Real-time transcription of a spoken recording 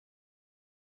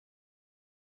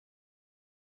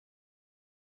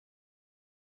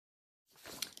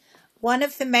One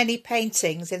of the many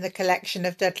paintings in the collection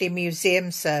of Dudley Museum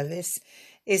Service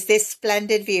is this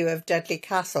splendid view of Dudley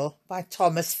Castle by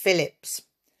Thomas Phillips.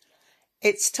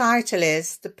 Its title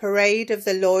is The Parade of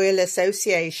the Loyal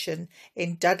Association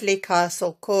in Dudley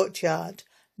Castle Courtyard,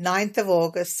 9th of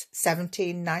August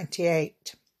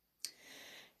 1798.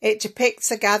 It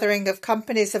depicts a gathering of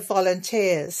companies of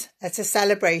volunteers at a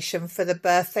celebration for the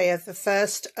birthday of the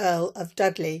first Earl of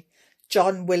Dudley,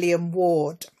 John William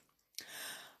Ward.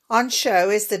 On show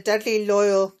is the Dudley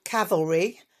Loyal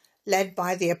Cavalry, led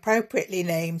by the appropriately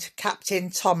named Captain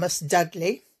Thomas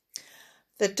Dudley,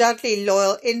 the Dudley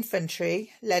Loyal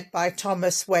Infantry, led by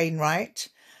Thomas Wainwright,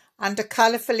 and a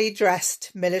colourfully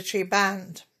dressed military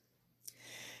band.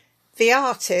 The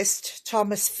artist,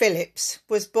 Thomas Phillips,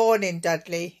 was born in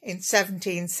Dudley in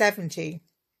 1770.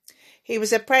 He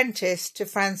was apprenticed to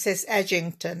Francis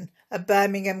Edgington, a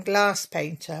Birmingham glass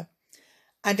painter,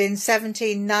 and in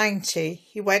 1790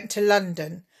 he went to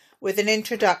London with an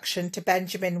introduction to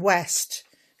Benjamin West,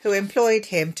 who employed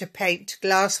him to paint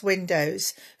glass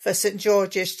windows for St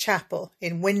George's Chapel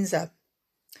in Windsor.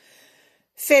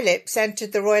 Phillips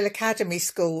entered the Royal Academy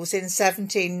Schools in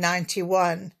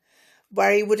 1791,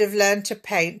 where he would have learned to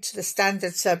paint the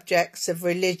standard subjects of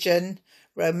religion,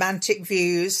 romantic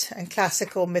views and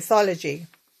classical mythology.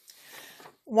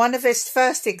 One of his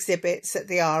first exhibits at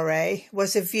the RA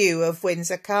was a view of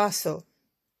Windsor Castle.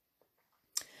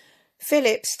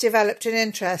 Phillips developed an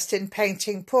interest in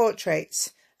painting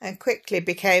portraits and quickly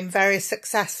became very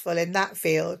successful in that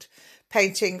field,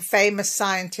 painting famous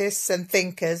scientists and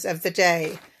thinkers of the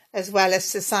day, as well as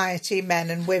society men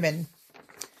and women.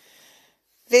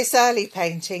 This early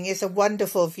painting is a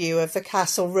wonderful view of the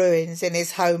castle ruins in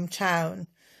his hometown,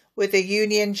 with a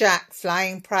Union Jack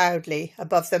flying proudly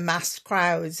above the massed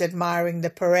crowds admiring the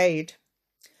parade.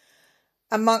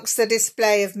 Amongst the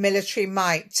display of military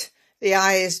might, the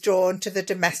eye is drawn to the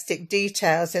domestic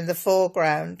details in the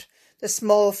foreground, the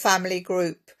small family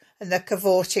group and the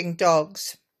cavorting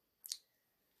dogs.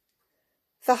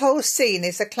 The whole scene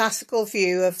is a classical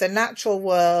view of the natural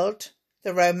world,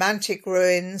 the romantic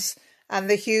ruins, and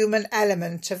the human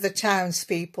element of the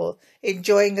townspeople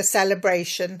enjoying a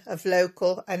celebration of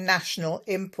local and national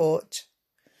import.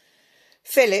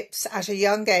 Phillips, at a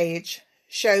young age,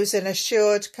 shows an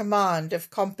assured command of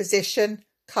composition,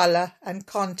 colour and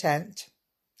content.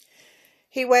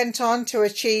 He went on to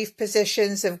achieve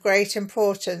positions of great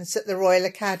importance at the Royal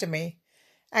Academy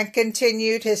and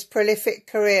continued his prolific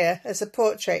career as a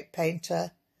portrait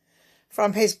painter.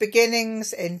 From his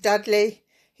beginnings in Dudley,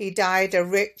 he died a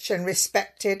rich and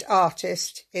respected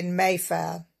artist in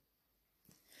Mayfair.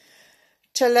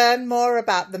 To learn more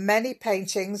about the many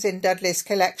paintings in Dudley's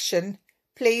collection,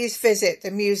 please visit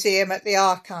the museum at the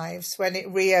Archives when it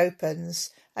reopens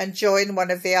and join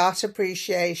one of the art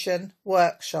appreciation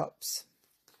workshops.